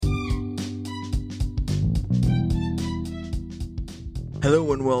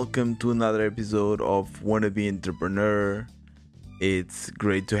Hello and welcome to another episode of Wannabe Entrepreneur. It's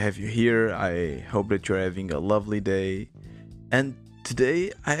great to have you here. I hope that you're having a lovely day. And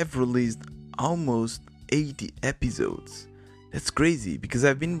today I have released almost 80 episodes. That's crazy because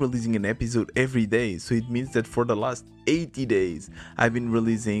I've been releasing an episode every day. So it means that for the last 80 days I've been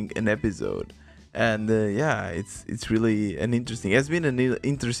releasing an episode. And it's really it has been an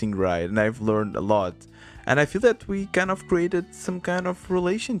interesting ride, and I've learned a lot. And I feel that we kind of created some kind of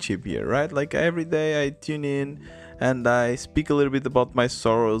relationship here, right? Like every day I tune in and I speak a little bit about my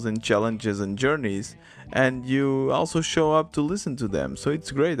sorrows and challenges and journeys, and you also show up to listen to them. So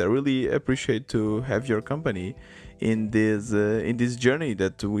it's great. I really appreciate to have your company in this journey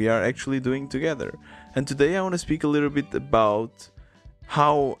that we are actually doing together. And today I want to speak a little bit about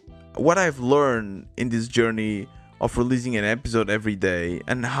how what I've learned in this journey of releasing an episode every day,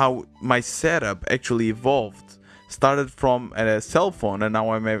 and how my setup actually evolved. Started from a cell phone, and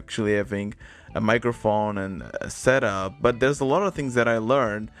now I'm actually having a microphone and a setup. But there's a lot of things that I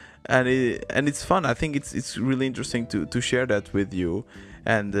learned, and it's fun. I think it's really interesting to share that with you,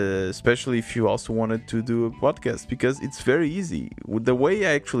 and especially if you also wanted to do a podcast, because it's very easy. With the way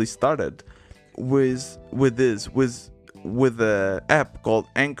I actually started with a app called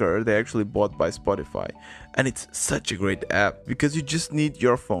Anchor. They actually bought by Spotify, and it's such a great app because you just need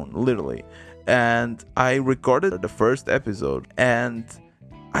your phone, literally. And I recorded the first episode, and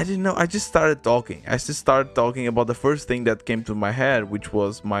I didn't know. I just started talking. I just started talking about the first thing that came to my head, which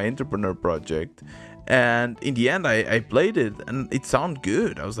was my entrepreneur project. And in the end, I played it, and it sounded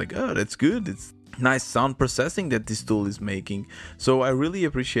good. I was like, oh, that's good. It's nice sound processing that this tool is making. So I really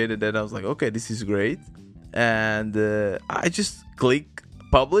appreciated that. I was like, okay, this is great. And I just click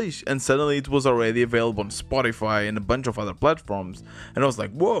publish, and suddenly it was already available on Spotify and a bunch of other platforms. And I was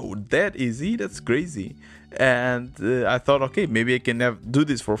like, whoa, that easy? That's crazy. And I thought, okay, maybe I can do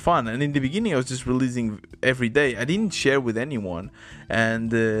this for fun. And in the beginning I was just releasing every day. I didn't share with anyone, and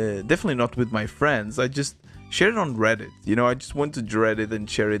definitely not with my friends. I just shared it on Reddit. I just went to Reddit and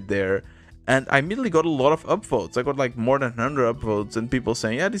share it there. And I immediately got a lot of upvotes. I got like more than 100 upvotes, and people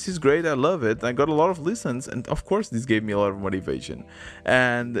saying, yeah, this is great, I love it. I got a lot of listens, and of course this gave me a lot of motivation.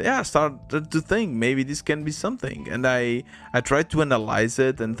 And yeah, I started to think maybe this can be something. And I tried to analyze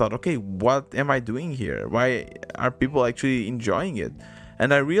it and thought, okay, what am I doing here? Why are people actually enjoying it?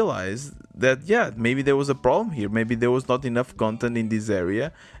 And I realized that, yeah, maybe there was a problem here. Maybe there was not enough content in this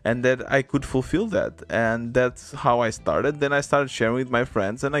area, and that I could fulfill that. And that's how I started. Then I started sharing with my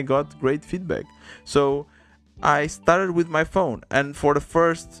friends, and I got great feedback. So I started with my phone, and for the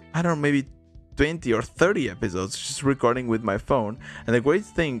first, I don't know, maybe 20 or 30 episodes, just recording with my phone. And the great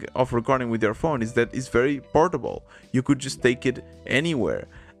thing of recording with your phone is that it's very portable. You could just take it anywhere.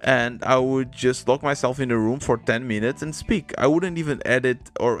 And I would just lock myself in a room for 10 minutes and speak. I wouldn't even edit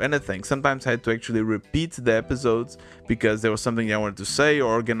or anything. Sometimes I had to actually repeat the episodes because there was something I wanted to say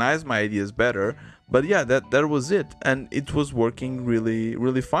or organize my ideas better. But yeah, that was it. And it was working really,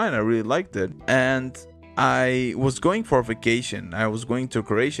 really fine. I really liked it. And I was going for a vacation. I was going to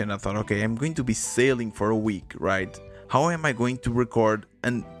Croatia, and I thought, okay, I'm going to be sailing for a week, right? How am I going to record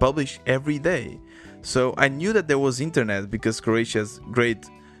and publish every day? So I knew that there was internet because Croatia's great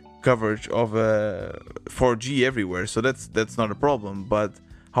coverage of 4G everywhere, so that's not a problem. But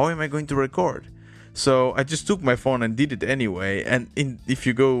how am I going to record? So I just took my phone and did it anyway. And if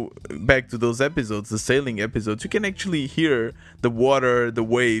you go back to those episodes, the sailing episodes, you can actually hear the water, the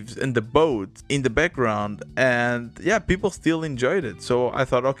waves, and the boat in the background. And yeah, people still enjoyed it. So I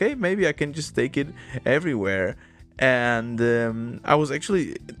thought, okay, maybe I can just take it everywhere. And I was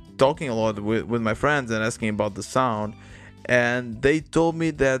actually talking a lot with my friends and asking about the sound. And they told me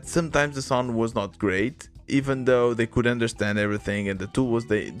that sometimes the sound was not great, even though they could understand everything and the tool was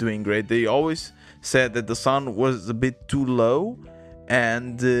doing great. They always said that the sound was a bit too low,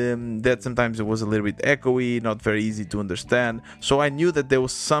 and that sometimes it was a little bit echoey, not very easy to understand. So I knew that there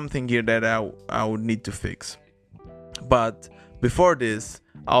was something here that I would need to fix. But before this,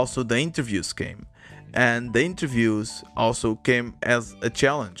 also the interviews came. And the interviews also came as a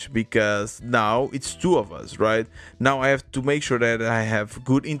challenge because now it's two of us, right? Now I have to make sure that I have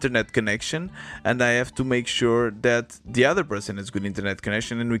good internet connection, and I have to make sure that the other person has good internet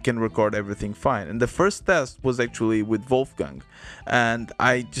connection, and we can record everything fine. And the first test was actually with Wolfgang, and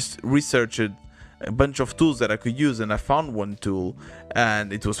I just researched a bunch of tools that I could use, and I found one tool,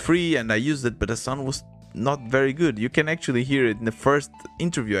 and it was free, and I used it, but the sound was not very good. You can actually hear it in the first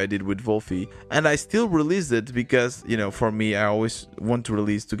interview I did with Wolfie, and I still released it because, for me, I always want to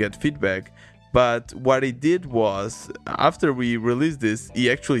release to get feedback. But what he did was, after we released this,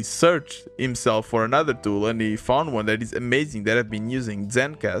 he actually searched himself for another tool, and he found one that is amazing that I've been using,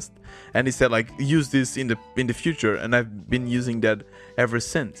 Zencast, and he said like, use this in the future, and I've been using that ever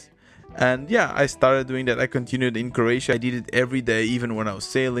since. And yeah, I started doing that. I continued in Croatia. I did it every day, even when I was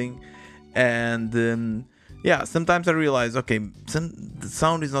sailing. And yeah, sometimes I realize, okay, the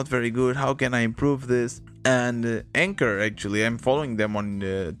sound is not very good. How can I improve this? And Anchor, actually, I'm following them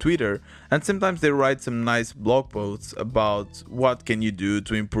on Twitter, and sometimes they write some nice blog posts about what can you do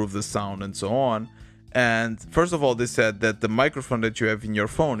to improve the sound and so on. And first of all, they said that the microphone that you have in your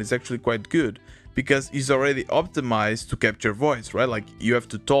phone is actually quite good because it's already optimized to capture voice, right? Like, you have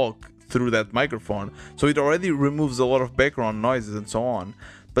to talk through that microphone, so it already removes a lot of background noises and so on.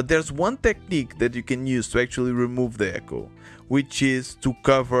 But there's one technique that you can use to actually remove the echo, which is to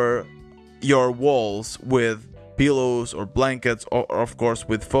cover your walls with pillows or blankets, or of course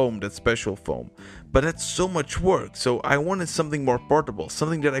with foam, that special foam. But that's so much work, so I wanted something more portable,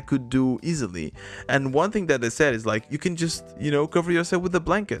 something that I could do easily. And one thing that they said is like, you can just, cover yourself with a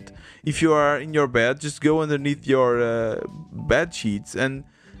blanket. If you are in your bed, just go underneath your bed sheets, and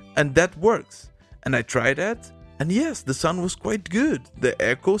that works. And I tried that, and yes, the sound was quite good. The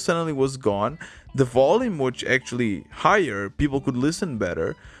echo suddenly was gone. The volume was actually higher. People could listen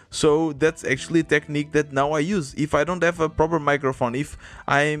better. So that's actually a technique that now I use. If I don't have a proper microphone, if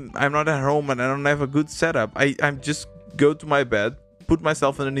I'm not at home and I don't have a good setup, I'm just go to my bed, put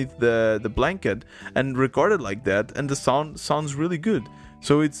myself underneath the blanket, and record it like that, and the sound sounds really good.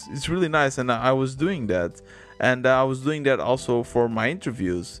 So it's really nice, and I was doing that. And I was doing that also for my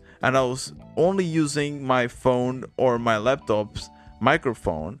interviews, and I was only using my phone or my laptop's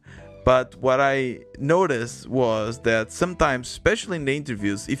microphone. But what I noticed was that sometimes, especially in the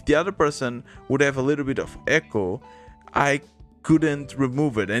interviews, if the other person would have a little bit of echo, I couldn't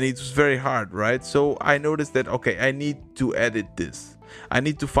remove it, and it was very hard, right? So I noticed that, okay, I need to edit this. I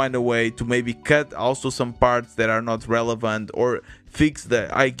need to find a way to maybe cut also some parts that are not relevant, or fix the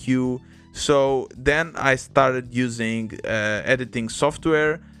IQ. So then I started using editing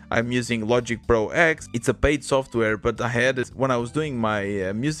software. I'm using Logic Pro X. It's a paid software, but I had it when I was doing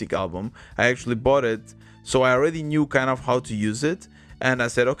my music album. I actually bought it, so I already knew kind of how to use it. And I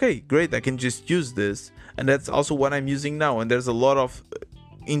said, okay, great, I can just use this. And that's also what I'm using now. And there's a lot of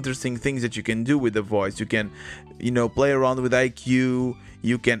interesting things that you can do with the voice. You can, play around with IQ.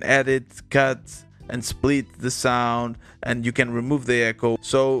 You can edit, cut, and split the sound, and you can remove the echo.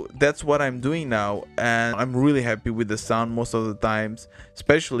 So that's what I'm doing now, and I'm really happy with the sound most of the times,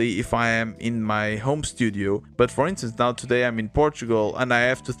 especially if I am in my home studio. But for instance, now today I'm in Portugal, and I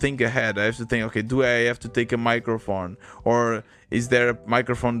have to think ahead. I have to think, okay, do I have to take a microphone, or is there a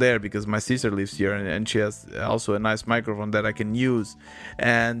microphone there, because my sister lives here, and she has also a nice microphone that I can use.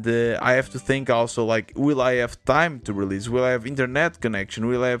 And I have to think also, like, will I have time to release? Will I have internet connection?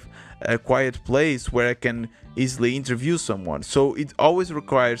 Will I have a quiet place where I can easily interview someone? So it always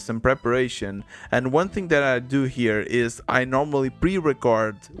requires some preparation. And one thing that I do here is I normally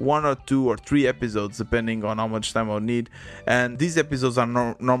pre-record 1 or 2 or 3 episodes, depending on how much time I'll need. And these episodes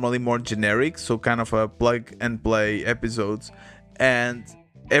are normally more generic, so kind of a plug and play episodes. And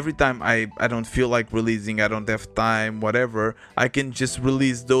every time I don't feel like releasing, I don't have time, whatever, I can just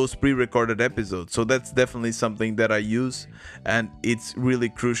release those pre-recorded episodes. So that's definitely something that I use, and it's really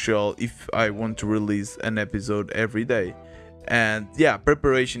crucial if I want to release an episode every day. And yeah,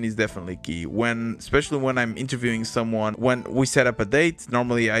 preparation is definitely key, especially when I'm interviewing someone. When we set up a date,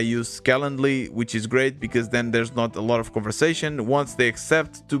 normally I use Calendly, which is great because then there's not a lot of conversation. Once they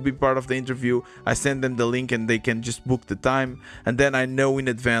accept to be part of the interview, I send them the link and they can just book the time, and then I know in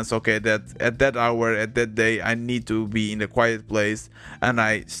advance, okay, that at that hour, at that day, I need to be in a quiet place, and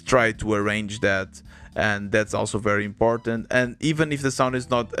I try to arrange that. And that's also very important. And even if the sound is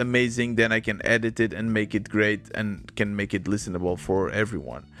not amazing, then I can edit it and make it great, and can make it listenable for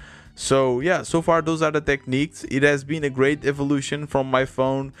everyone. So yeah, so far those are the techniques. It has been a great evolution from my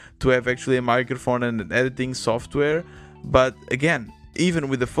phone to have actually a microphone and an editing software. But again, even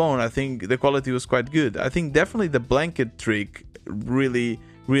with the phone, I think the quality was quite good. I think definitely the blanket trick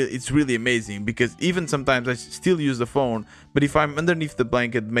it's really amazing, because even sometimes I still use the phone, but if I'm underneath the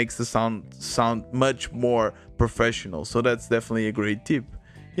blanket, makes the sound much more professional. So that's definitely a great tip.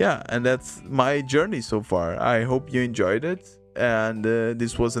 Yeah, and that's my journey so far. I hope you enjoyed it, and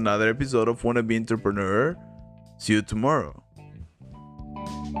this was another episode of Wanna Be Entrepreneur. See you tomorrow.